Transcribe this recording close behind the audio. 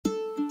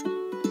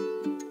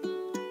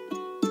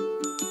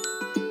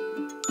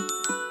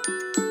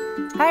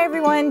Hi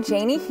everyone,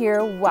 Janie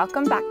here.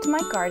 Welcome back to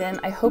my garden.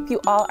 I hope you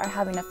all are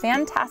having a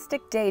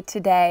fantastic day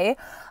today.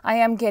 I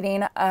am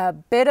getting a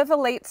bit of a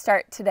late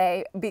start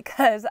today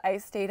because I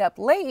stayed up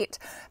late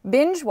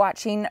binge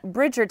watching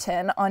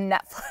Bridgerton on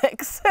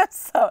Netflix.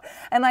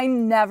 And I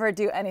never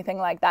do anything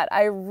like that.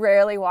 I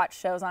rarely watch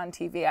shows on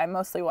TV. I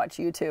mostly watch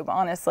YouTube,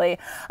 honestly.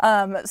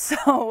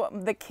 So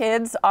the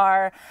kids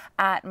are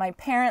at my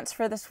parents'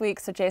 for this week.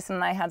 So Jason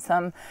and I had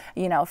some,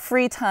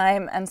 free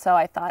time. And so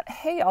I thought,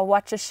 hey, I'll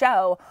watch a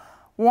show.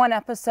 One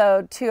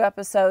episode, 2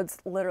 episodes,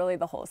 literally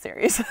the whole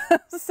series.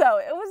 So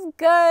it was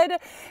good.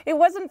 It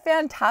wasn't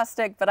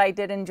fantastic, but I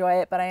did enjoy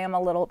it. But I am a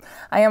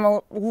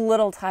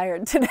little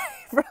tired today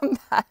from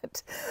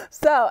that.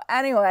 So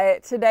anyway,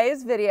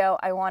 today's video,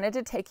 I wanted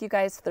to take you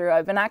guys through.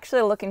 I've been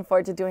actually looking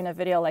forward to doing a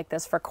video like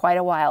this for quite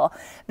a while.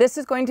 This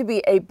is going to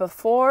be a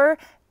before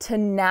to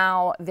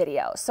now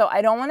video. So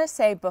I don't want to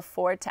say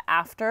before to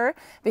after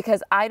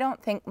because I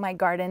don't think my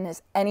garden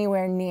is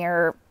anywhere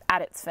near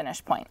at its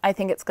finish point. I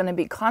think it's going to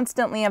be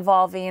constantly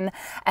evolving,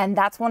 and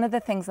that's one of the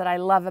things that I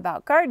love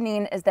about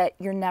gardening is that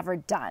you're never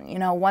done.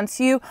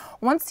 Once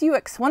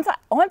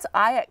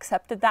I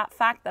accepted that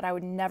fact that I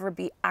would never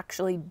be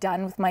actually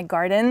done with my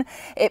garden,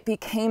 it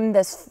became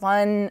this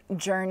fun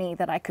journey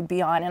that I could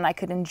be on, and I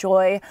could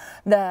enjoy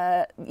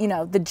the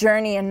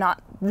journey and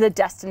not the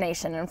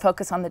destination, and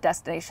focus on the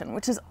destination,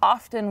 which is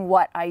often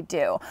what I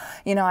do.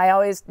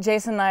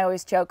 Jason and I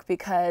always joke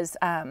because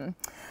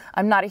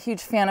I'm not a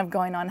huge fan of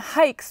going on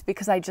hikes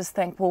because I just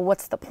think, well,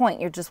 what's the point?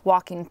 You're just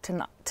walking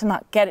to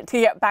not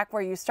get back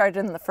where you started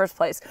in the first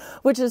place,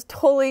 which is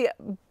totally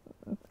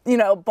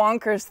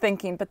bonkers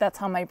thinking, but that's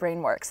how my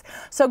brain works.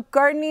 So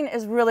gardening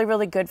is really,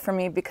 really good for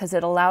me because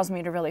it allows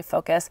me to really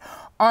focus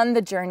on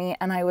the journey.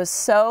 And I was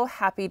so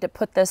happy to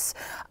put this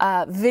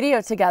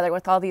video together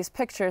with all these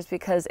pictures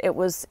because it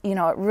was, it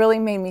really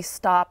made me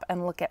stop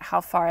and look at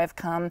how far I've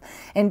come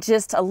in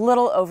just a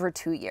little over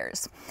 2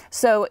 years.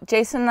 So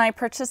Jason and I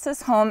purchased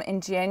this home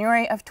in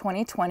January of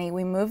 2020.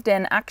 We moved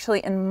in actually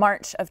in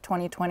March of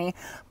 2020,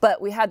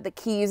 but we had the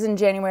keys in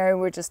January.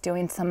 We were just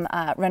doing some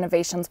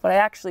renovations, but I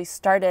actually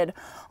started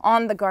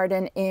on the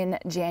garden in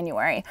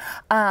January.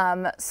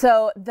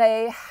 So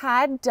they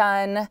had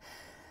done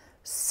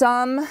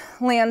some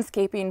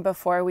landscaping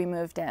before we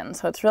moved in.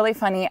 So it's really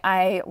funny.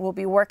 I will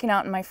be working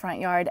out in my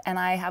front yard and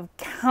I have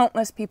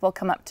countless people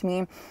come up to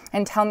me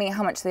and tell me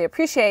how much they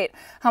appreciate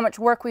how much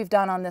work we've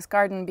done on this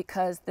garden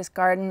because this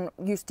garden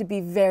used to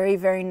be very,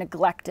 very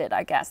neglected,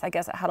 I guess.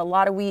 It had a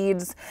lot of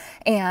weeds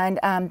and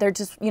there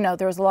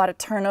was a lot of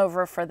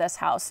turnover for this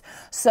house.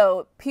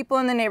 So people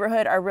in the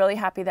neighborhood are really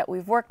happy that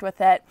we've worked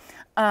with it.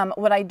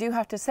 What I do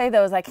have to say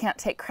though is I can't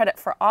take credit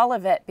for all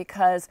of it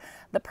because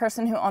the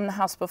person who owned the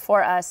house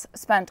before us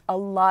spent a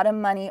lot of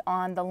money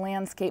on the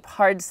landscape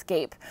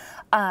hardscape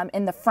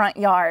in the front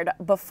yard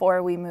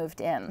before we moved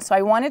in. So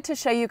I wanted to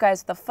show you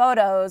guys the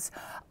photos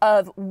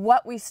of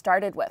what we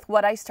started with,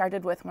 what I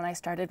started with when I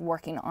started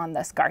working on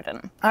this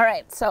garden. All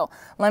right, so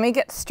let me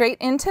get straight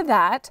into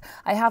that.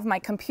 I have my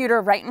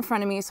computer right in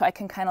front of me so I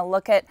can kind of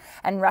look at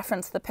and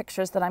reference the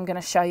pictures that I'm going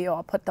to show you.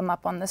 I'll put them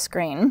up on the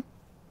screen.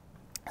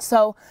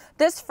 So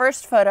this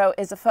first photo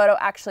is a photo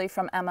actually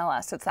from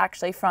MLS. It's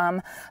actually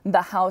from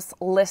the house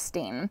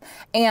listing.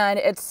 And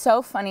it's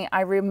so funny.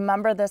 I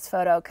remember this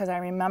photo because I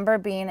remember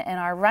being in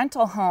our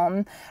rental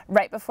home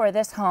right before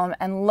this home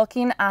and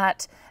looking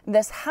at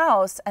this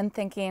house and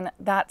thinking,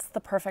 that's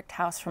the perfect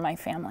house for my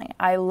family.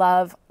 I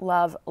love,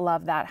 love,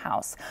 love that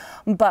house.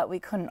 But we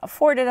couldn't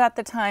afford it at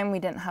the time. We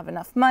didn't have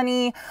enough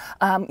money.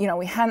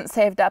 We hadn't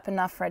saved up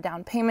enough for a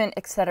down payment,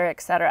 et cetera,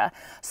 et cetera.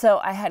 So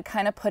I had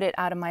kind of put it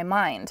out of my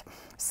mind.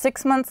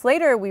 6 months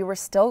later, we were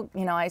still,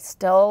 I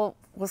still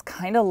was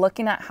kind of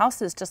looking at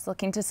houses, just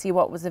looking to see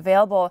what was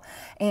available.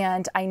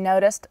 And I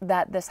noticed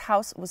that this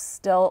house was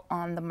still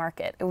on the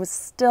market. It was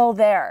still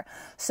there.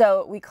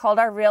 So we called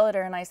our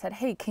realtor and I said,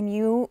 hey, can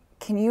you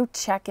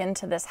check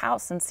into this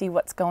house and see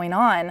what's going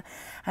on?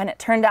 And it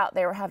turned out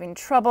they were having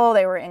trouble.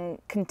 They were in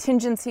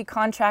contingency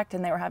contract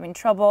and they were having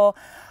trouble,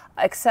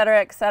 et cetera,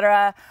 et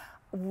cetera.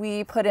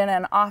 We put in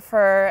an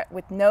offer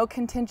with no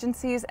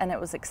contingencies and it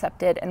was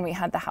accepted and we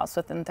had the house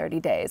within 30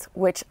 days,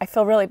 which I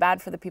feel really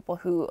bad for the people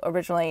who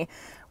originally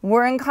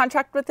were in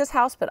contract with this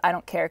house, but I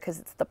don't care because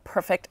it's the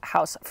perfect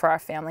house for our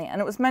family and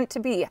it was meant to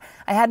be.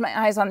 I had my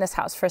eyes on this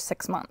house for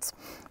 6 months.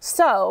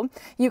 So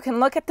you can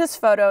look at this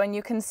photo and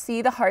you can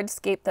see the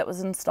hardscape that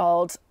was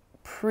installed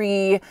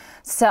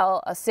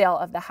pre-sale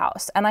of the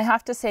house. And I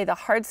have to say the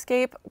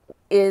hardscape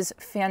is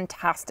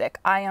fantastic.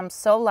 I am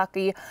so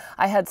lucky.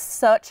 I had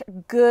such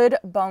good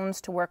bones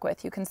to work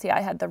with. You can see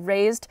I had the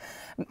raised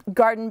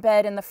garden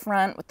bed in the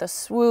front with the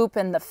swoop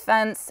and the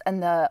fence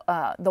and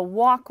the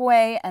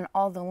walkway and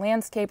all the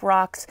landscape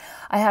rocks.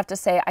 I have to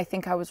say, I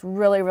think I was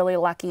really, really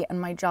lucky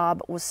and my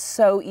job was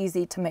so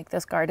easy to make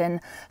this garden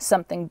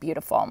something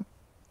beautiful.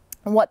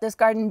 What this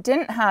garden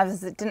didn't have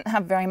is it didn't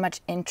have very much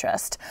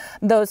interest.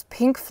 Those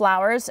pink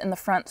flowers in the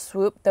front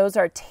swoop, those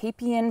are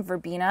Tapian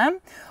verbena,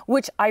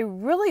 which I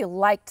really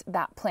liked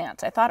that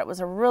plant. I thought it was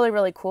a really,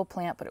 really cool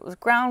plant, but it was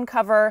ground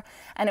cover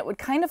and it would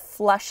kind of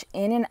flush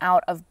in and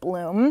out of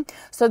bloom.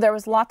 So there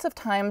was lots of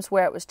times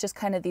where it was just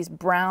kind of these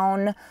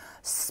brown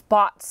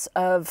spots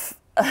of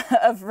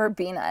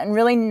verbena and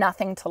really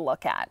nothing to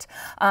look at.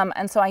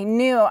 And so I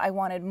knew I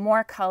wanted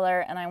more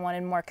color and I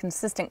wanted more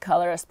consistent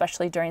color,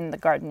 especially during the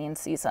gardening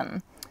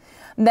season.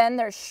 Then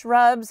there's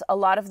shrubs. A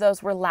lot of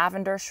those were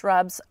lavender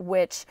shrubs,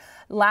 which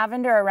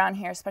lavender around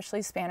here,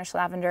 especially Spanish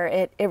lavender,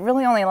 it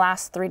really only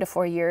lasts 3 to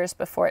 4 years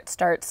before it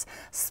starts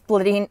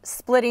splitting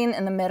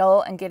in the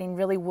middle and getting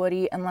really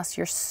woody unless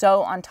you're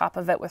so on top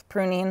of it with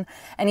pruning.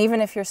 And even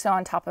if you're so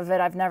on top of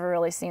it, I've never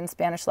really seen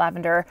Spanish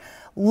lavender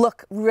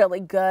look really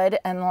good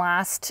and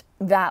last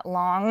that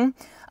long.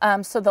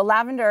 So the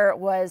lavender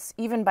was,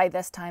 even by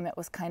this time, it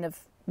was kind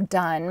of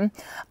done.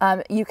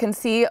 You can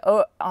see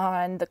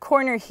on the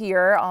corner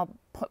here, I'll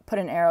put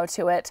an arrow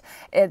to it,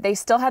 they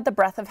still had the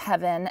Breath of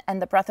Heaven, and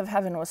the Breath of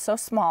Heaven was so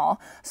small,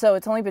 so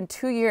it's only been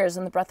 2 years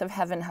and the Breath of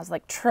Heaven has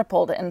like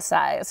tripled in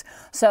size.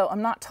 So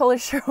I'm not totally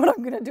sure what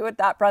I'm going to do with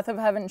that Breath of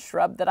Heaven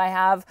shrub that I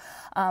have.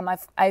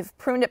 I've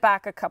pruned it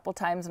back a couple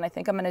times and I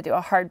think I'm going to do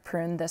a hard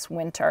prune this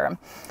winter.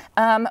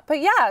 But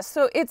yeah,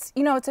 so it's,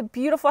 you know, it's a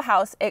beautiful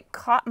house. It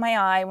caught my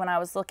eye when I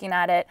was looking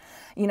at it,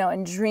 you know,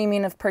 and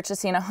dreaming of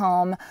purchasing a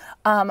home.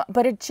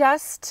 But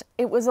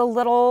it was a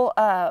little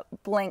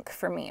blank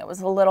for me. It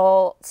was a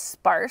little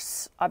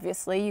sparse.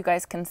 Obviously, you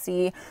guys can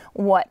see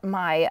what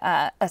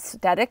my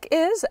aesthetic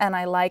is, and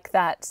I like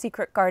that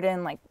secret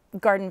garden, like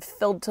garden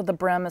filled to the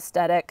brim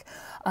aesthetic,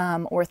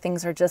 where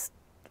things are just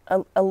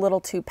a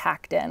little too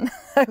packed in,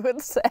 I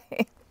would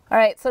say. All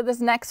right, so this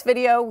next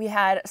video, we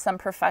have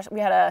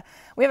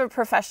a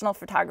professional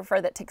photographer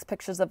that takes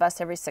pictures of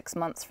us every 6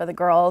 months for the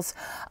girls.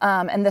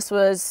 And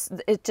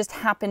it just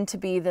happened to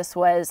be, this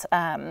was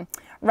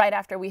right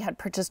after we had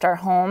purchased our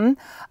home.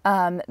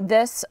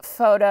 This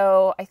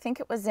photo, I think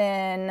it was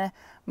in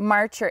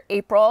March or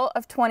April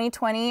of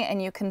 2020,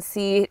 and you can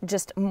see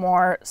just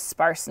more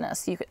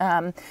sparseness. You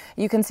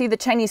can see the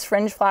Chinese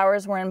fringe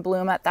flowers were in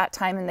bloom at that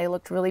time and they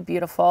looked really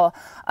beautiful,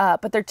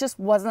 but there just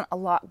wasn't a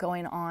lot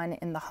going on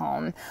in the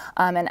home.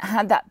 And it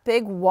had that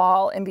big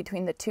wall in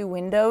between the two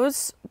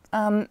windows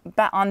on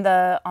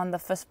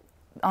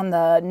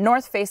the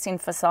north-facing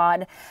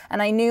facade,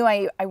 and I knew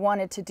I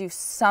wanted to do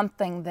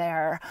something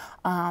there,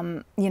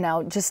 you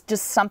know, just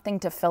something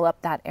to fill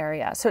up that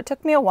area. So it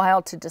took me a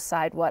while to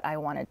decide what I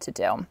wanted to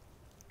do.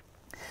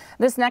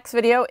 This next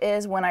video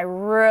is when I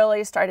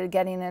really started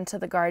getting into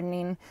the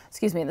gardening,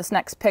 excuse me, this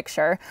next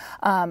picture.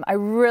 I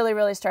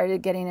really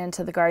started getting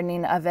into the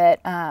gardening of it.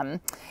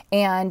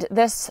 And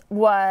this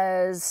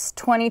was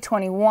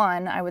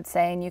 2021, I would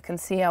say, and you can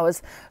see I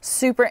was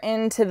super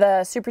into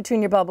the Super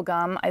Tunia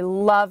bubblegum. I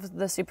loved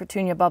the Super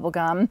Tunia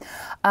bubblegum.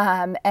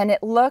 And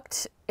it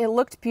looked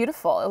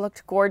beautiful. It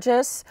looked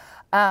gorgeous.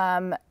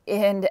 And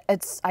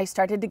I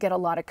started to get a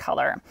lot of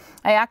color.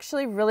 I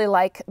actually really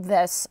like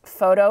this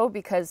photo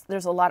because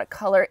there's a lot of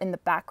color in the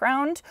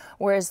background,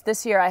 whereas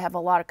this year I have a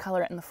lot of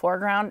color in the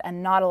foreground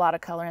and not a lot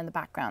of color in the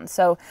background.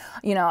 So,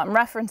 you know, I'm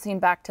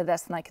referencing back to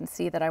this and I can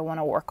see that I want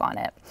to work on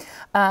it.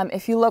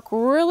 If you look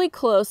really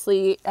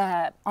closely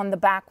on the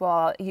back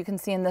wall, you can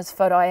see in this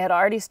photo I had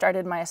already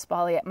started my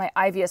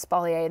ivy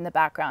espalier in the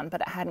background,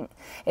 but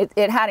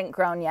it hadn't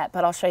grown yet,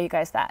 but I'll show you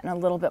guys that in a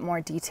little bit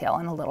more detail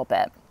in a little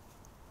bit.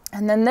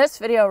 And then this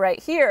video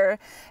right here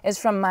is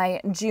from my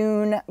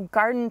June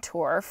garden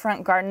tour,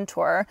 front garden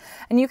tour.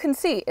 And you can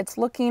see it's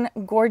looking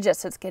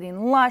gorgeous. It's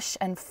getting lush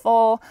and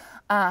full.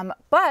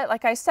 But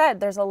like I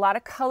said, there's a lot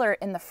of color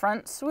in the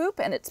front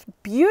swoop and it's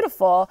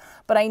beautiful,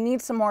 but I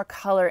need some more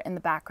color in the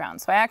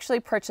background. So I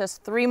actually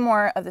purchased 3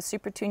 more of the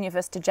Super Tunia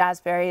Vista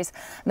jazzberries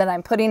that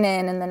I'm putting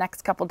in the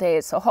next couple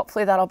days. So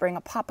hopefully that'll bring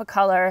a pop of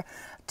color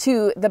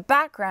to the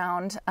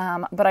background.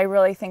 But I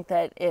really think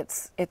that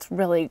it's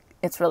really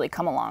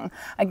come along.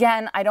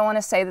 Again, I don't want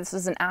to say this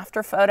is an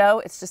after photo,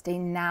 it's just a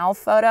now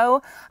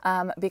photo,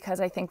 because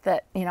I think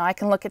that, you know, I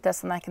can look at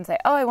this and I can say,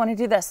 oh, I want to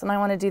do this and I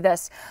want to do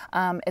this.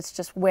 It's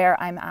just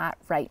where I'm at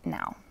right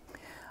now.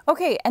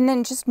 Okay, and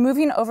then just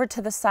moving over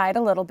to the side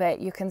a little bit,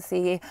 you can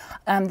see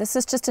this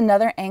is just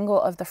another angle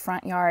of the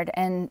front yard,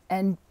 and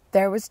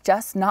there was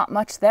just not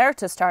much there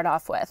to start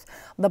off with.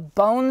 The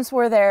bones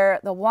were there,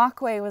 the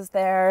walkway was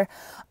there,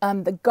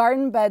 the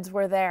garden beds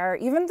were there,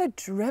 even the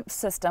drip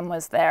system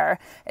was there.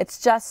 It's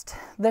just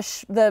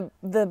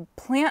the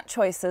plant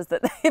choices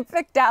that they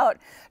picked out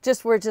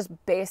were just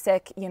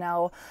basic, you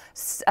know,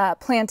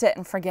 plant it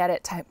and forget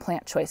it type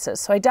plant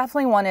choices. So I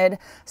definitely wanted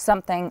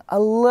something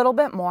a little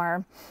bit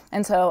more.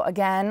 And so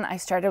again, I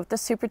started with the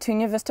Super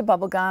Tunia Vista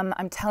bubblegum.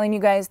 I'm telling you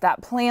guys,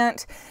 that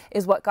plant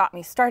is what got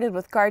me started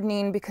with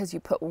gardening, because you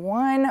put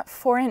one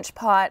 4-inch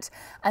pot,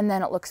 and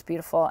then it looks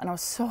beautiful. And I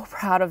was so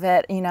proud of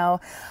it. You know,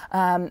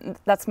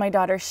 that's my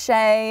daughter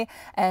Shay,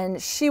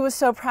 and she was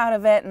so proud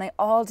of it, and they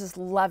all just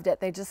loved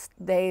it.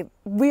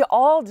 We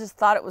all just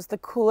thought it was the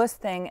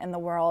coolest thing in the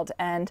world.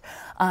 And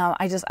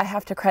I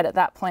have to credit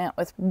that plant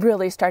with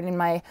really starting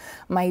my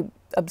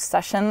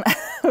obsession, I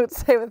would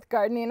say, with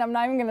gardening. I'm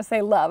not even going to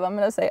say love, I'm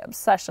going to say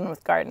obsession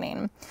with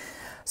gardening.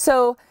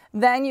 So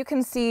then you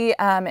can see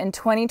in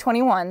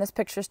 2021, this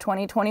picture's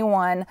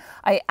 2021,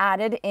 I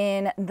added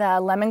in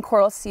the lemon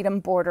coral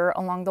sedum border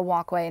along the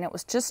walkway, and it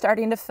was just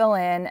starting to fill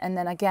in. And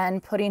then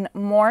again, putting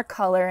more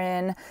color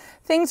in.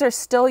 Things are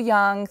still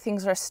young,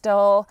 things are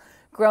still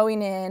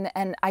growing in,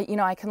 and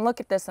I can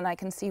look at this and I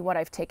can see what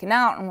I've taken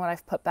out and what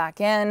I've put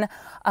back in,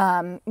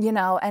 you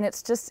know, and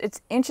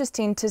it's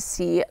interesting to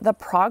see the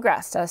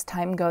progress as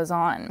time goes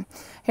on.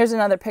 Here's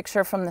another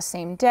picture from the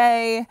same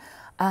day.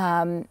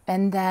 And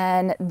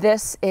then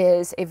this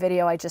is a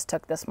video I just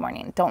took this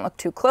morning. Don't look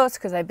too close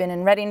because I've been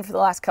in Reading for the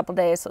last couple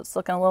days, so it's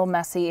looking a little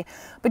messy,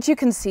 but you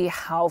can see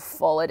how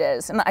full it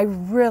is. And I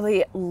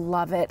really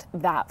love it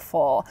that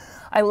full.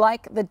 I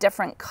like the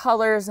different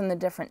colors and the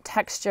different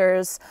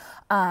textures.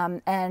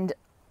 And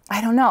I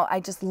don't know,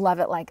 I just love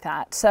it like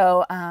that.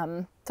 So,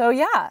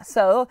 yeah,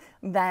 so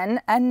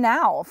then and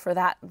now for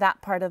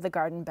that part of the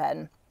garden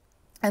bed.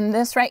 And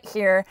this right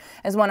here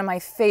is one of my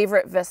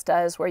favorite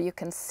vistas, where you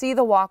can see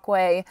the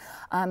walkway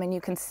and you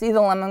can see the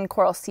lemon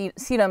coral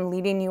sedum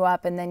leading you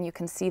up, and then you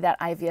can see that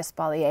Ivy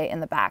espalier in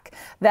the back.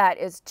 That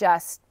is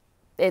just,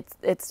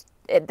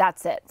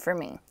 that's it for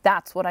me.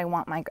 That's what I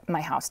want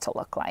my house to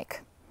look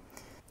like.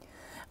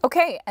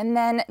 Okay, and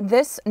then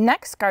this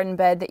next garden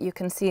bed that you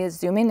can see is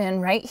zooming in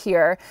right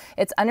here.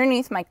 It's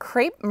underneath my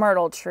crepe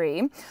myrtle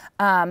tree,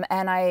 and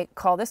I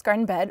call this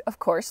garden bed, of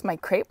course, my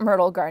crepe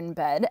myrtle garden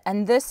bed.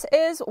 And this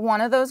is one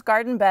of those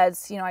garden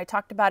beds, you know, I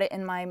talked about it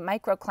in my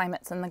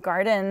microclimates in the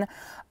garden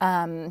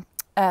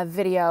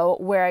video,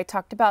 where I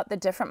talked about the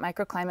different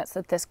microclimates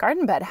that this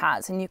garden bed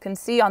has. And you can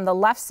see on the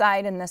left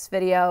side in this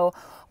video,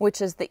 which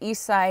is the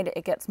east side,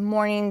 it gets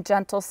morning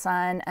gentle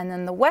sun, and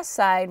then the west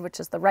side, which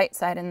is the right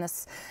side in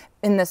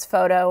this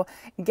photo,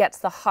 gets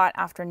the hot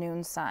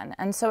afternoon sun.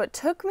 And so it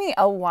took me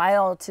a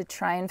while to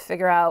try and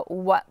figure out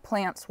what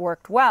plants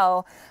worked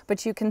well,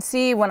 but you can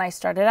see when I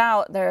started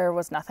out, there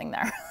was nothing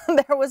there.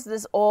 There was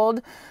this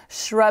old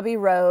shrubby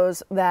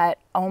rose that,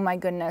 oh my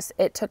goodness,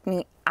 it took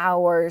me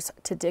hours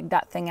to dig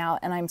that thing out,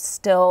 and I'm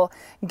still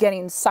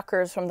getting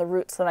suckers from the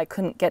roots that I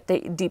couldn't get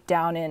deep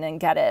down in and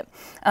get it.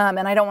 And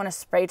I don't want to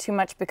spray too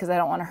much because I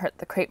don't want to hurt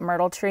the crepe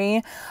myrtle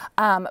tree.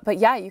 But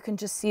yeah, you can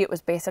just see it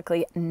was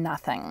basically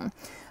nothing.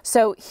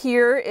 So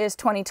here is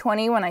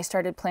 2020 when I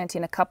started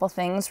planting a couple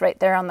things right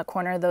there on the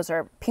corner. Those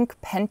are pink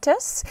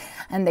pentas,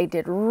 and they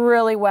did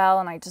really well,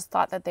 and I just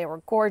thought that they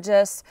were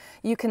gorgeous.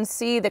 You can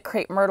see the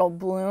crepe myrtle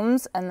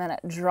blooms, and then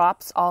it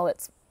drops all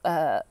its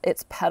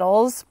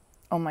petals.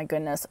 Oh my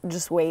goodness,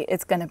 just wait,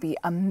 it's gonna be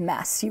a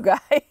mess, you guys.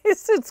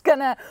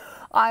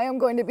 I am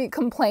going to be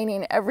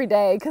complaining every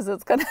day because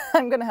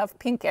I'm gonna have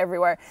pink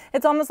everywhere.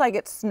 It's almost like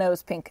it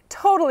snows pink.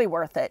 Totally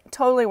worth it,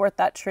 totally worth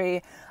that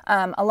tree.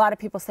 A lot of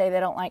people say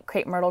they don't like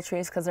crepe myrtle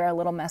trees because they're a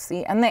little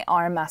messy, and they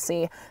are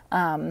messy.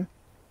 I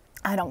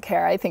don't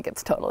care, I think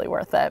it's totally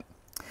worth it.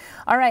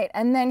 All right,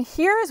 and then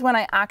here's when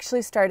I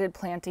actually started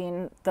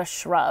planting the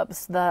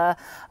shrubs, the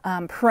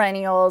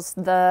perennials,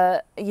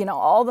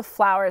 all the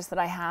flowers that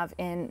I have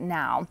in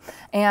now.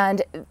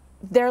 And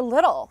they're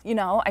little, you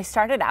know, I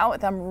started out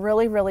with them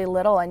really, really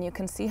little, and you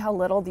can see how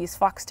little these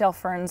foxtail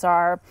ferns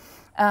are.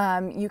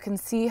 You can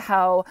see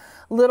how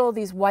little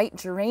these white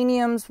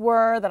geraniums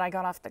were that I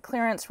got off the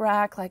clearance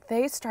rack. Like,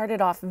 they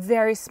started off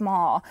very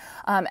small.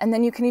 And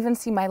then you can even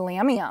see my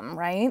lamium,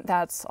 right?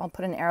 I'll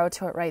put an arrow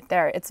to it right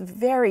there. It's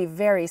very,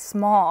 very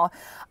small.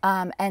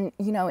 And,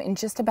 you know, in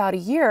just about a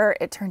year,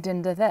 it turned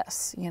into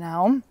this, you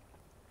know.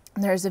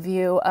 There's a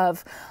view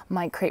of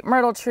my crepe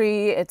myrtle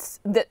tree.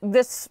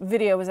 This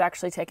video was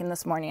actually taken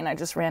this morning. I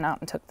just ran out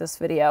and took this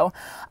video.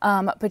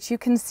 But you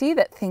can see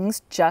that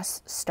things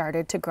just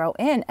started to grow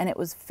in, and it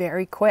was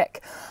very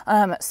quick.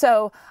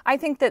 So I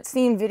think that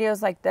seeing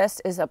videos like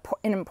this is an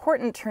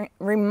important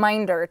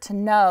reminder to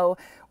know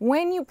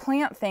when you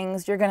plant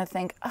things, you're going to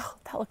think, oh,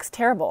 that looks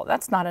terrible.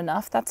 That's not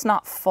enough. That's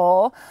not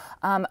full.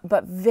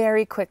 But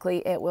very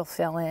quickly it will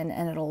fill in,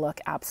 and it'll look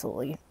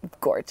absolutely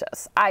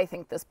gorgeous. I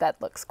think this bed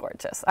looks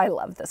gorgeous. I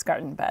love this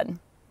garden bed.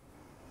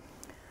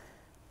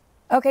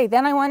 Okay,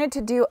 then I wanted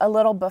to do a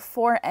little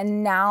before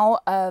and now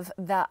of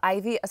the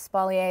Ivy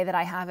espalier that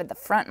I have at the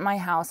front of my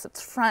house.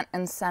 It's front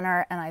and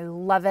center, and I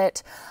love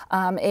it.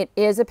 It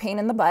is a pain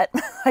in the butt.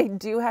 I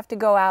do have to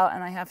go out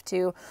and I have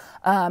to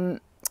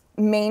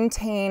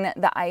maintain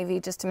the ivy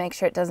just to make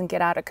sure it doesn't get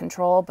out of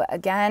control, but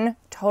again,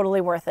 totally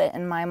worth it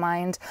in my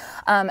mind.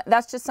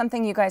 That's just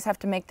something you guys have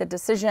to make the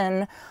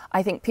decision.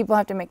 I think people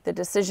have to make the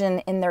decision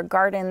in their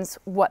gardens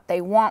what they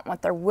want,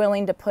 what they're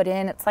willing to put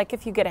in. It's like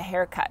if you get a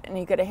haircut, and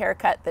you get a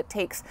haircut that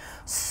takes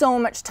so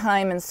much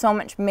time and so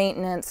much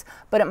maintenance,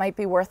 but it might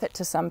be worth it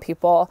to some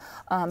people.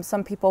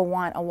 Some people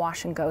want a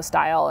wash and go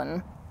style,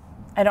 and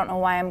I don't know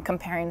why I'm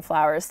comparing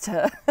flowers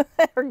to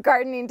or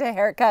gardening to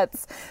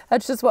haircuts.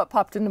 That's just what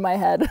popped into my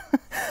head.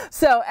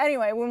 So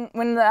anyway,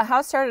 when the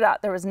house started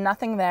out, there was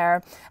nothing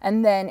there.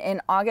 And then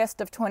in August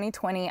of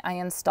 2020, I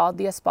installed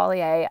the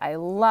espalier. I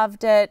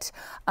loved it.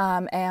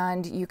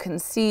 And you can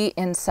see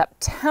in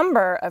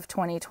September of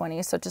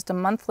 2020, so just a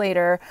month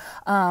later,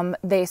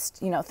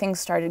 things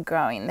started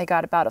growing. They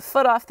got about a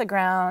foot off the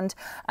ground.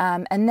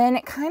 And then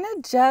it kind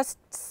of just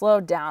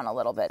slowed down a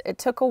little bit. It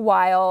took a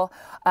while.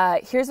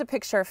 Here's a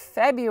picture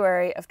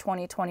February of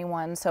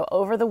 2021. So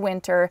over the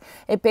winter,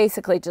 it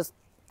basically just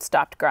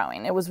stopped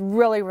growing. It was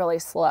really, really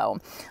slow.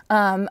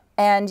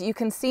 And you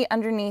can see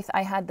underneath,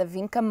 I had the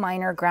Vinca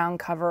minor ground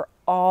cover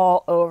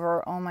all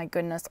over. Oh my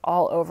goodness,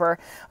 all over.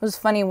 It was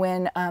funny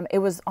when it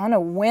was on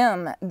a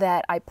whim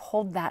that I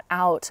pulled that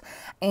out,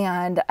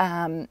 and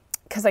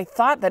because I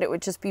thought that it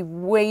would just be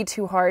way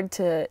too hard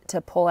to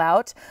pull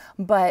out,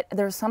 but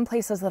there's some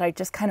places that I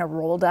just kind of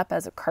rolled up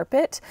as a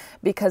carpet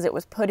because it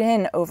was put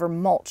in over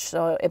mulch,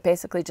 so it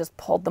basically just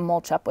pulled the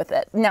mulch up with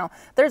it. Now,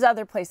 there's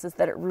other places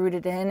that it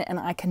rooted in,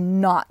 and I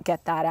cannot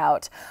get that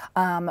out.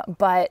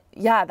 But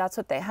yeah, that's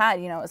what they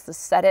had. You know, it's the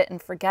set it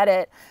and forget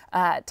it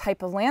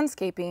type of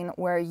landscaping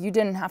where you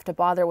didn't have to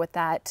bother with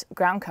that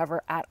ground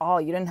cover at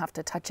all. You didn't have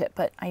to touch it,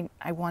 but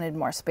I wanted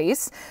more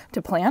space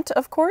to plant,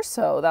 of course,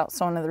 so that's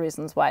one of the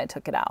reasons why I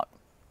took it out.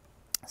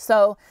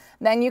 So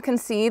then you can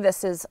see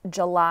this is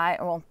July,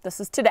 well, this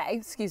is today,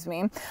 excuse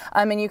me.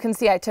 And you can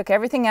see I took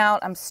everything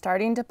out. I'm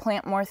starting to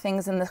plant more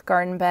things in this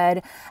garden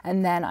bed.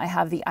 And then I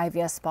have the Ivy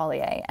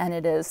espalier, and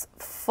it is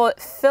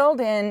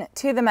filled in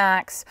to the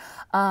max.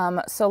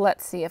 So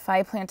let's see, if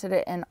I planted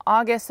it in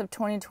August of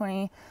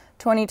 2020,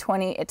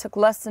 it took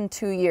less than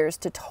 2 years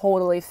to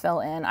totally fill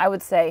in. I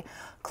would say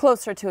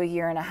closer to 1.5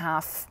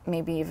 years,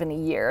 maybe even a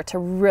year, to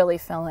really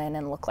fill in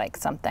and look like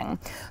something.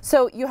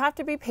 So you have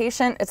to be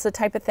patient. It's the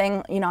type of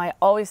thing, you know, I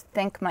always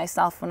thank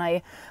myself when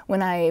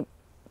I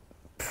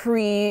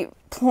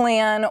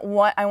pre-plan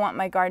what I want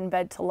my garden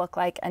bed to look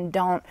like, and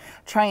don't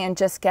try and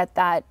just get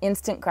that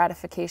instant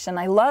gratification.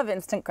 I love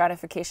instant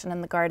gratification in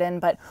the garden,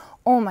 but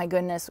oh my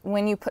goodness,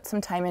 when you put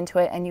some time into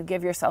it and you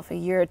give yourself a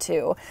year or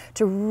two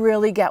to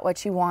really get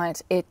what you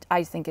want,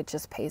 I think it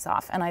just pays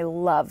off. And I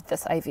love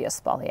this Ivy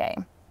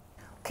espalier.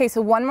 Okay,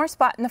 so one more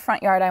spot in the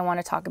front yard I want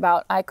to talk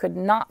about. I could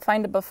not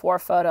find a before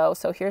photo,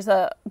 so here's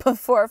a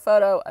before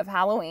photo of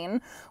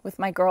Halloween with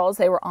my girls.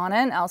 They were Anna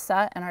and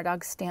Elsa, and our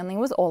dog Stanley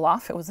was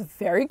Olaf. It was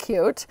very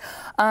cute.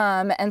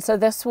 And so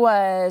this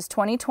was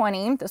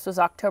 2020. This was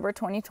October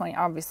 2020,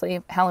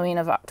 obviously Halloween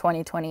of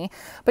 2020.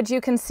 But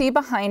you can see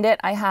behind it,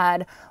 I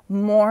had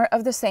more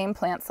of the same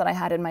plants that I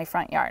had in my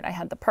front yard. I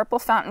had the purple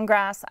fountain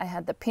grass, I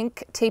had the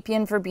pink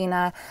Tapian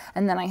verbena,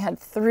 and then I had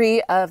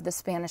 3 of the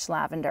Spanish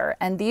lavender.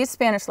 And these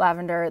Spanish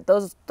lavender,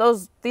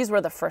 these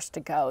were the first to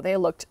go. They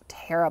looked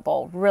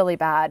terrible, really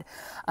bad.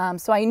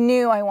 So I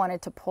knew I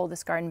wanted to pull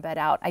this garden bed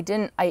out.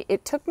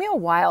 It took me a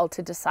while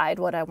to decide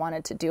what I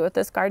wanted to do with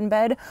this garden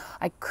bed.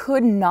 I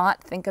could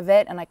not think of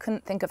it, and I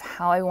couldn't think of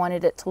how I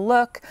wanted it to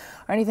look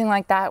or anything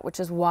like that, which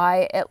is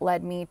why it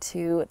led me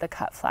to the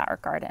cut flower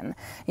garden.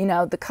 You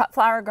know, the cut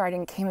flower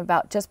garden came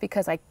about just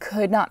because I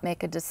could not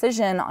make a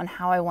decision on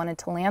how I wanted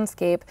to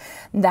landscape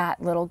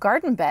that little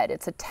garden bed.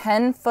 It's a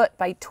 10-foot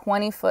by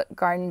 20-foot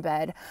garden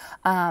bed.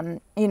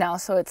 You know,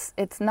 so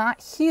it's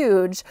not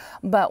huge,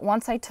 but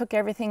once I took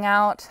everything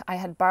out, I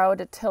had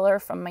borrowed a tiller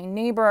from my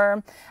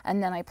neighbor,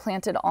 and then I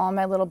planted all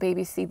my little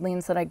baby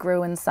seedlings that I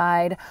grew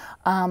inside.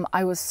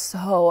 I was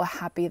so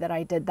happy that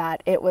I did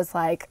that. It was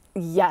like,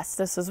 yes,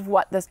 this is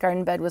what this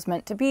garden bed was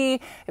meant to be.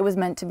 It was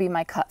meant to be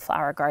my cut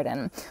flower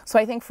garden. So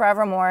I think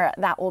forevermore,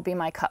 that will be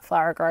my cut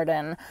flower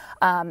garden.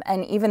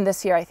 And even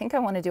this year, I think I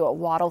want to do a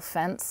wattle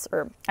fence,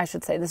 or I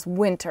should say this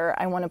winter,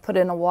 I want to put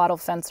in a wattle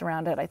fence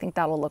around it. I think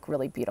that will look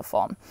really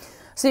beautiful.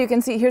 So you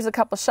can see here's a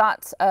couple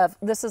shots of,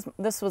 this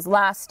was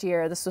last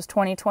year, this was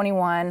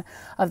 2021,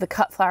 of the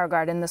cut flower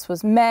garden. This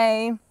was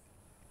May,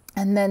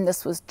 and then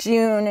this was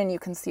June, and you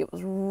can see it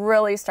was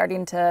really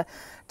starting to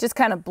just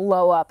kind of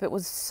blow up. It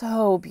was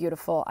so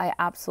beautiful. I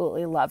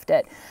absolutely loved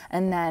it.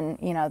 And then,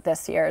 you know,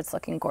 this year it's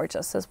looking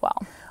gorgeous as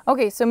well.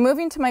 Okay, so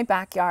moving to my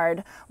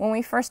backyard, when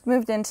we first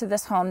moved into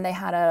this home, they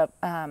had a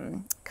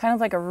kind of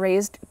like a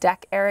raised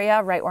deck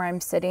area right where I'm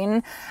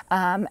sitting,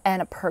 and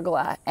a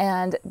pergola,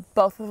 and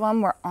both of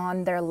them were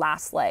on their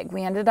last leg.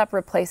 We ended up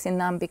replacing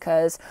them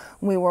because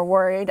we were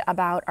worried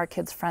about our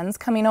kids' friends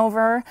coming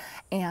over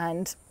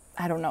and,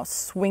 I don't know,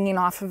 swinging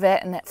off of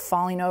it and it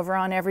falling over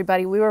on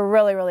everybody. We were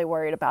really, really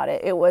worried about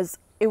it. It was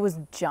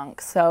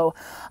junk. So,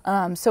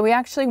 so we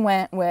actually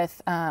went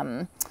with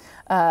Home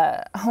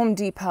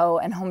Depot,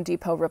 and Home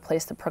Depot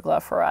replaced the pergola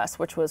for us,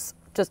 which was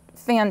just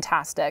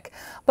fantastic.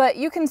 But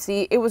you can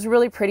see it was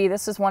really pretty.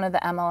 This is one of the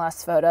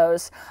MLS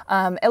photos.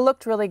 It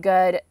looked really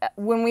good.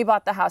 When we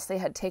bought the house, they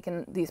had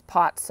taken these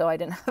pots, so I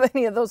didn't have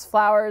any of those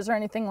flowers or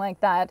anything like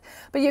that,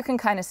 but you can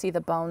kind of see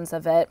the bones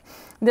of it.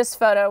 This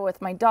photo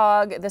with my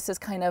dog, this is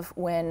kind of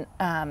when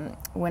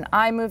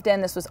I moved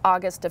in. This was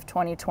August of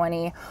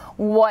 2020,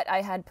 what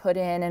I had put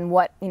in and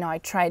what, you know, I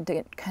tried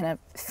to kind of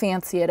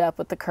fancy it up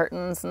with the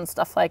curtains and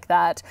stuff like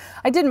that.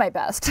 I did my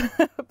best,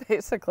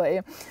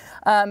 basically.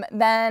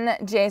 Then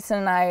Jason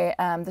and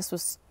I, this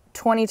was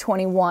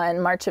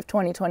 2021, March of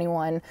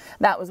 2021,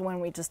 that was when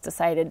we just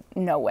decided,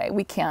 no way,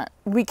 we can't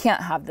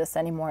have this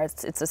anymore.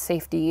 It's a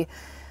safety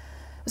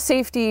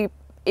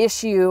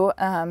issue.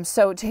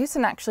 So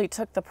Jason actually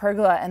took the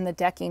pergola and the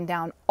decking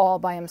down all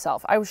by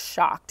himself. I was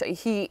shocked.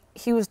 He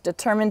was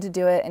determined to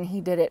do it, and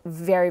he did it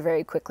very,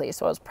 very quickly.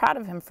 So I was proud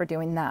of him for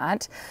doing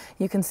that.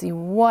 You can see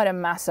what a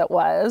mess it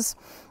was.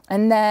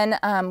 And then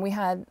we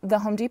had the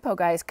Home Depot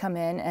guys come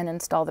in and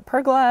install the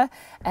pergola,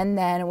 and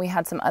then we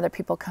had some other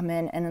people come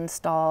in and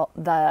install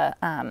the,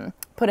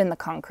 put in the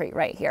concrete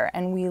right here,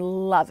 and we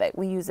love it.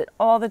 We use it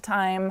all the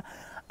time.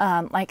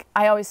 Like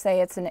I always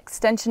say, it's an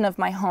extension of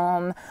my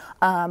home.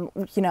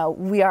 You know,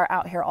 we are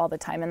out here all the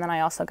time. And then I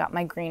also got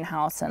my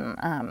greenhouse.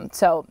 And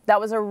so that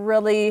was a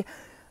really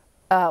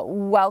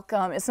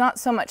welcome. It's not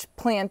so much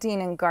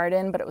planting and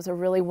garden, but it was a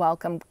really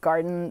welcome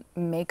garden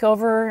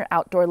makeover,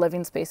 outdoor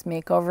living space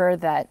makeover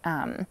that,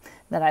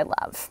 that I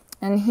love.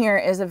 And here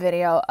is a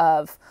video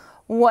of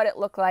what it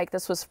looked like.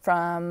 This was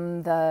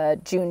from the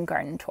June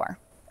garden tour.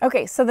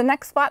 Okay, so the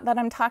next spot that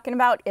I'm talking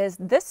about is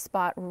this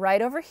spot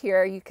right over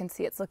here. You can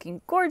see it's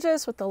looking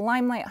gorgeous with the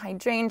limelight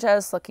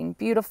hydrangeas, looking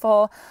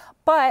beautiful.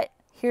 But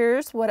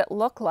here's what it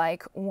looked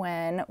like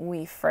when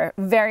we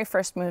very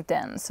first moved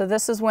in. So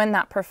this is when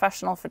that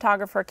professional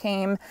photographer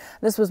came.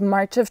 This was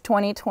March of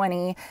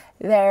 2020.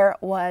 There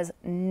was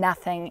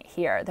nothing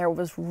here. There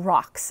was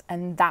rocks,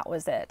 and that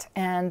was it.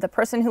 And the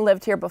person who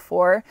lived here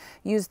before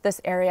used this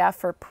area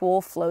for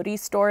pool floaty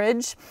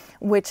storage,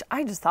 which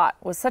I just thought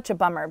was such a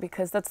bummer,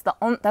 because that's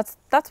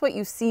what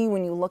you see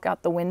when you look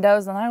out the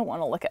windows, and I don't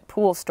want to look at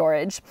pool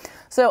storage.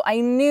 So I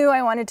knew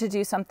I wanted to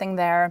do something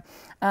there.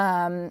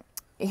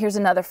 Here's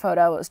another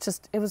photo.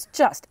 It was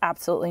just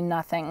absolutely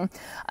nothing.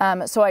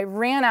 So I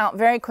ran out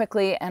very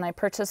quickly and I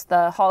purchased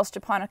the Halls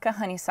Japonica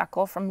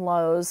honeysuckle from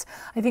Lowe's.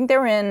 I think they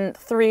were in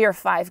 3 or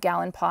 5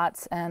 gallon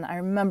pots, and I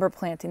remember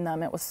planting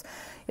them. It was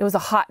a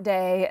hot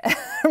day. I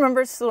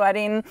remember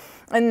sweating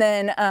and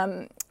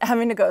then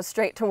having to go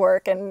straight to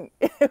work, and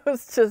it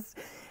was just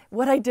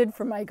what I did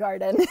for my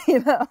garden, you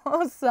know?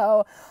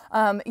 So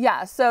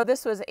yeah, so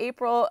this was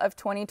April of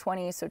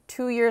 2020, so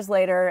 2 years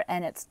later,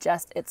 and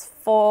it's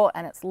full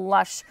and it's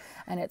lush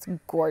and it's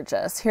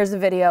gorgeous. Here's a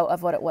video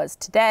of what it was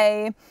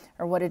today,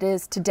 or what it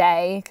is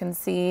today. You can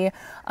see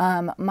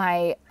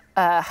my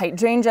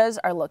hydrangeas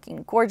are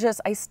looking gorgeous.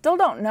 I still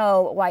don't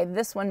know why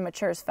this one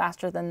matures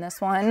faster than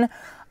this one.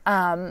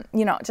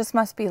 You know, it just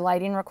must be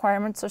lighting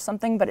requirements or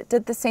something, but it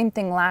did the same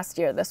thing last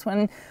year. This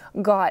one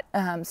got,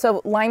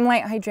 so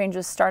limelight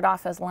hydrangeas start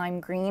off as lime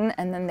green,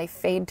 and then they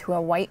fade to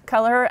a white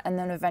color, and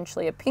then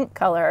eventually a pink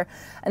color.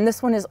 And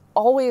this one is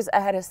always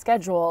ahead of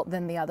schedule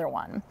than the other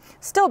one.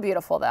 Still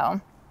beautiful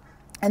though.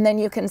 And then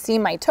you can see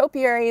my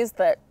topiaries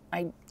that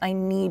I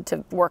need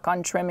to work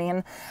on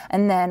trimming,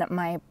 and then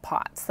my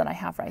pots that I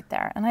have right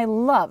there. And I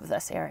love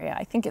this area.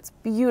 I think it's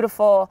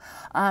beautiful,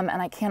 and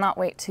I cannot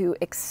wait to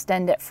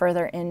extend it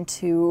further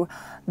into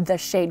the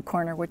shade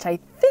corner, which I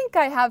think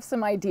I have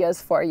some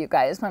ideas for you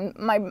guys.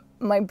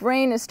 My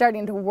brain is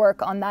starting to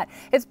work on that.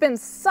 It's been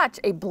such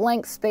a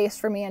blank space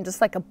for me and just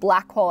like a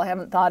black hole. I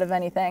haven't thought of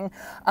anything,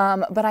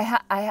 but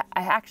I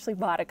actually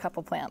bought a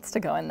couple plants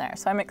to go in there.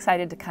 So I'm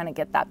excited to kind of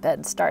get that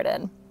bed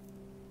started.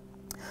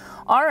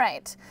 All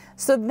right,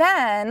 so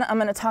then I'm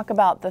going to talk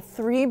about the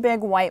 3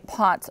 big white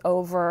pots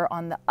over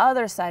on the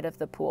other side of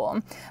the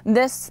pool.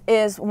 This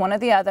is one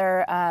of the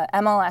other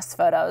MLS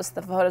photos,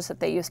 the photos that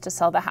they used to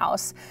sell the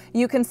house.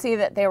 You can see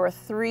that there were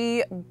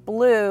 3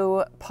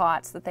 blue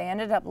pots that they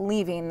ended up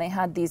leaving. They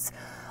had these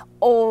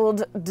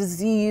old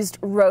diseased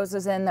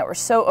roses in that were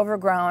so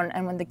overgrown,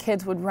 and when the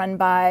kids would run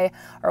by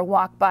or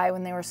walk by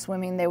when they were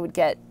swimming, they would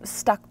get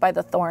stuck by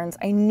the thorns.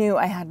 I knew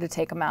I had to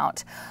take them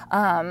out.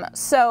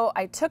 So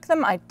I took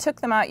them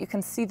out. You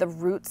can see the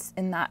roots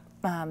in that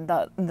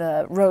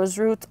the rose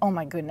roots. Oh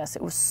my goodness,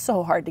 it was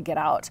so hard to get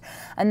out.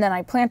 And then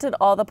I planted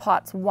all the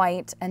pots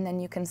white, and then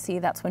you can see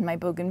that's when my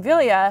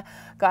bougainvillea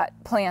got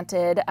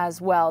planted as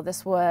well.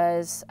 This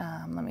was,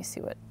 let me see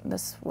what,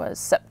 this was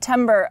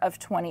September of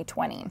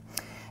 2020.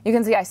 You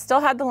can see I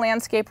still had the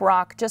landscape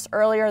rock. Just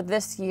earlier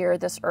this year,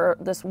 this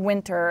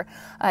winter,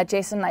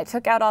 Jason and I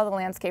took out all the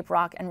landscape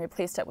rock and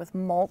replaced it with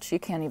mulch. You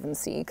can't even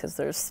see because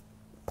there's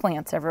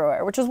plants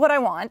everywhere, which is what I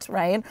want,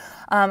 right?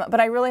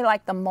 But I really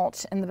like the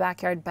mulch in the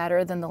backyard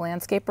better than the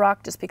landscape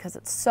rock, just because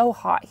it's so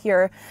hot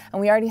here and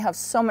we already have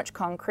so much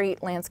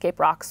concrete. Landscape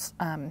rocks,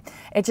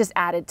 it just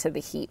added to the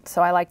heat.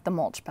 So I like the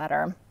mulch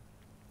better.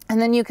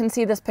 And then you can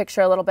see this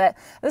picture a little bit.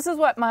 This is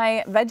what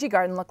my veggie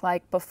garden looked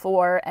like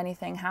before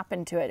anything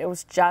happened to it. It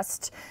was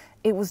just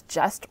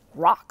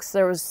rocks.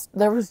 There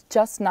was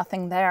just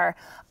nothing there.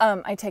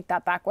 I take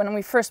that back. When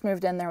we first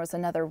moved in, there was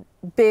another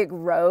big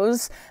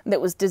rose that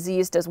was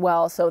diseased as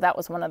well. So that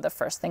was one of the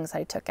first things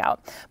I took out.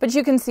 But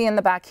you can see in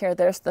the back here,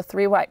 there's the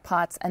 3 white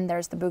pots and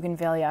there's the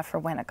bougainvillea for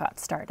when it got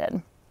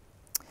started.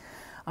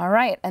 All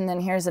right, and then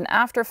here's an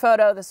after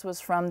photo. This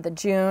was from the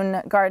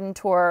June garden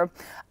tour.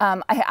 So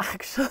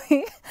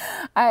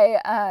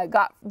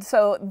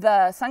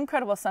the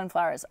Suncredible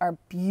sunflowers are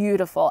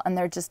beautiful and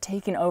they're just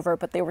taking over,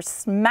 but they were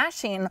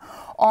smashing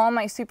all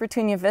my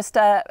Supertunia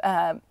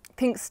Vista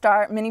pink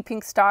star, mini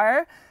pink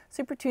star,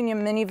 Supertunia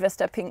mini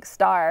Vista pink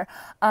star.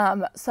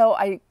 So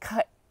I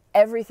cut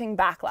everything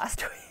back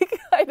last week.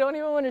 I don't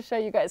even want to show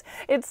you guys.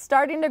 It's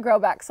starting to grow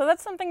back. So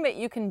that's something that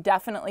you can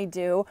definitely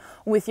do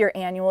with your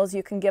annuals.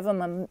 You can give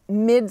them a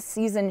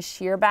mid-season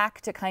shear back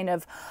to kind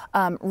of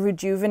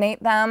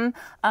rejuvenate them.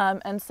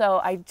 And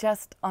so I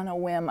just, on a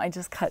whim, I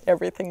just cut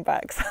everything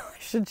back. So I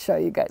should show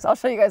you guys. I'll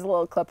show you guys a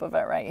little clip of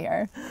it right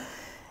here.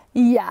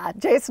 Yeah,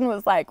 Jason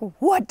was like,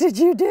 "What did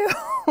you do?"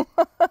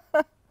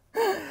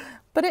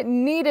 But it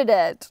needed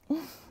it.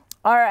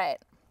 All right.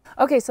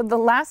 Okay, so the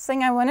last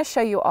thing I want to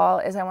show you all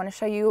is I want to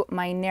show you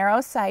my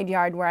narrow side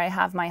yard where I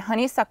have my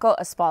honeysuckle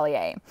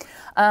espalier.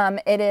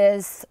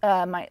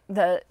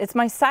 It's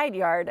my side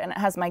yard and it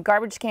has my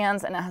garbage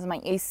cans and it has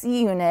my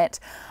AC unit.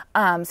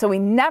 So we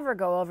never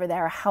go over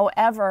there.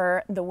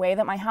 However, the way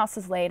that my house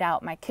is laid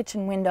out, my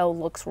kitchen window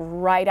looks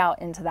right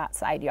out into that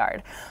side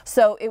yard.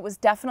 So it was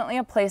definitely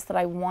a place that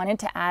I wanted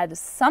to add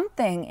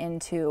something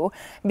into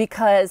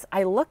because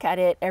I look at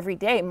it every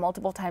day,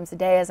 multiple times a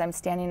day as I'm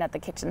standing at the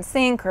kitchen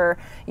sink or,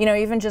 you know,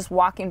 even just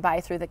walking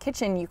by through the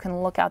kitchen, you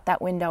can look out that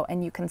window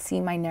and you can see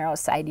my narrow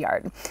side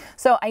yard.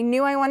 So I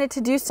knew I wanted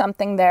to do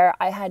something there.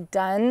 I had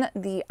done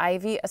the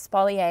ivy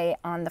espalier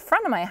on the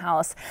front of my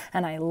house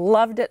and I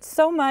loved it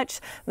so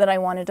much that I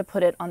wanted to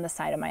put it on the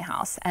side of my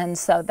house. And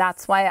so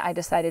that's why I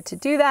decided to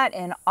do that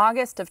in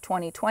August of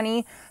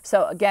 2020.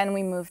 So again,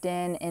 we moved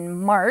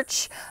in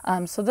March.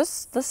 So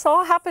this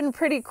all happened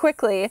pretty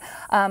quickly.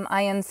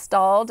 I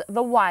installed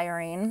the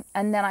wiring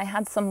and then I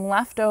had some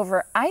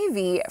leftover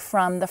ivy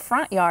from the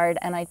front yard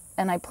and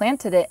I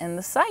planted it in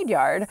the side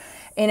yard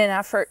in an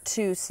effort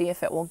to see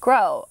if it will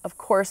grow. Of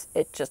course,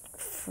 it just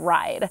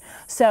fried.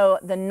 So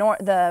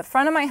the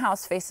front of my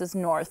house faces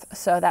north,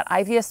 so that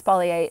ivy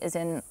espalier is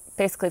in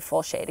basically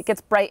full shade. It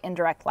gets bright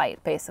indirect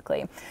light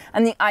basically,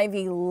 and the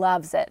ivy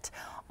loves it.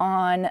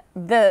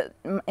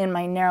 In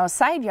my narrow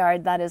side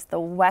yard, that is the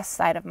west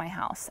side of my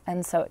house.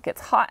 And so it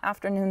gets hot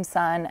afternoon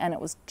sun and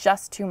it was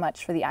just too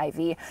much for the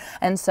ivy.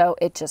 And so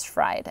it just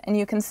fried. And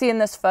you can see in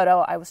this photo,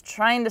 I was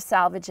trying to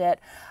salvage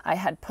it. I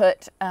had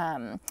put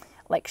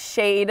like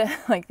shade,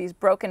 like these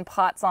broken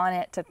pots on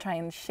it to try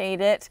and shade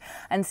it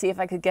and see if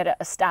I could get it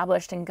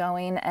established and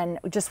going. And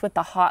just with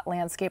the hot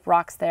landscape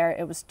rocks there,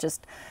 it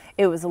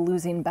was a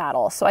losing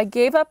battle. So I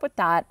gave up with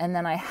that. And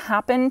then I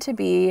happened to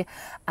be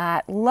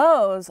at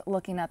Lowe's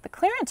looking at the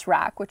clearance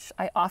rack, which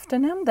I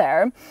often am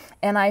there.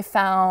 And I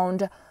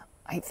found,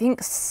 I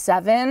think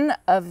 7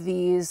 of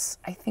these,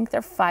 I think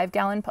they're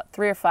 5-gallon,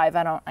 3 or 5,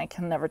 I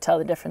can never tell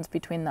the difference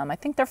between them. I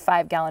think they're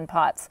 5-gallon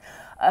pots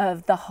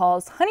of the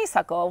Hall's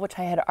honeysuckle, which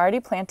I had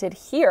already planted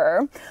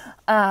here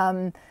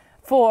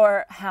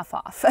for half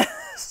off.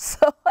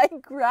 So I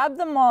grabbed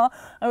them all.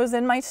 I was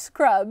in my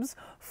scrubs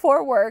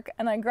for work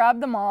and I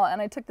grabbed them all and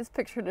I took this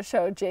picture to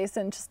show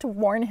Jason just to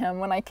warn him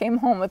when I came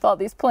home with all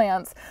these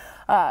plants.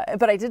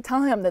 But I did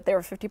tell him that they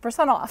were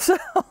 50% off.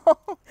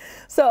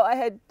 So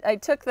I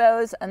took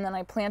those and then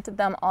I planted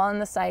them all in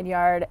the side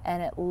yard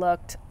and it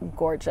looked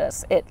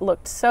gorgeous. It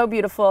looked so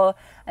beautiful.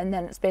 And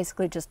then it's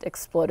basically just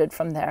exploded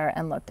from there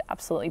and looked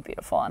absolutely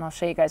beautiful. And I'll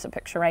show you guys a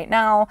picture right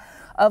now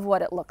of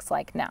what it looks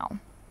like now.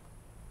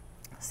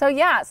 So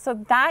yeah, so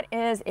that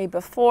is a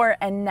before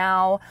and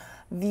now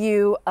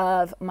view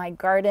of my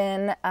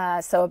garden.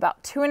 So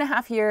about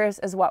 2.5 years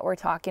is what we're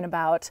talking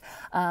about.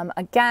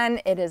 Again,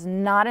 it is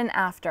not an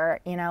after,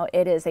 you know,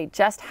 it is a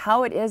just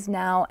how it is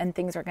now, and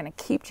things are going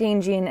to keep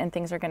changing and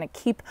things are going to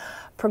keep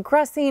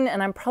progressing,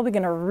 and I'm probably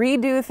going to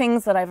redo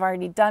things that I've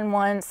already done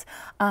once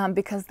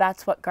because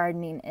that's what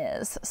gardening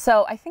is.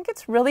 So I think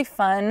it's really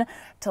fun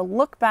to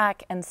look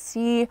back and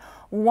see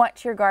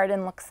what your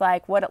garden looks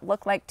like, what it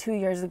looked like 2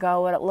 years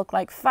ago, what it looked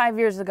like 5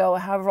 years ago,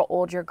 however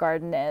old your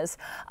garden is.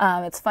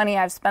 It's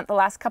funny, I've spent the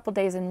last couple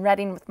days in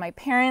Reading with my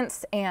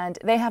parents and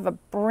they have a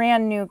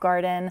brand new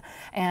garden,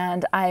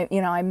 and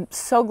I'm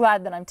so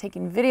glad that I'm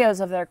taking videos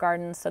of their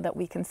garden so that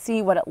we can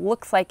see what it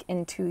looks like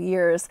in 2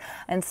 years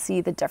and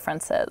see the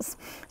differences.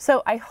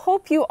 So I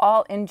hope you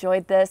all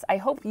enjoyed this. I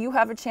hope you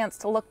have a chance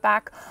to look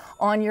back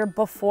on your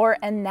before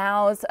and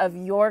nows of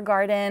your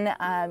garden.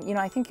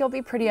 I think you'll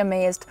be pretty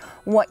amazed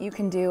what you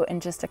can do in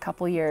just a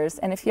couple years.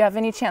 And if you have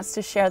any chance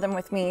to share them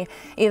with me,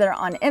 either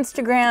on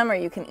Instagram or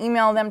you can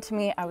email them to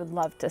me, I would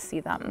love to see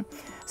them.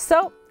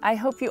 So I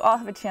hope you all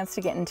have a chance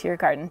to get into your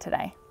garden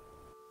today.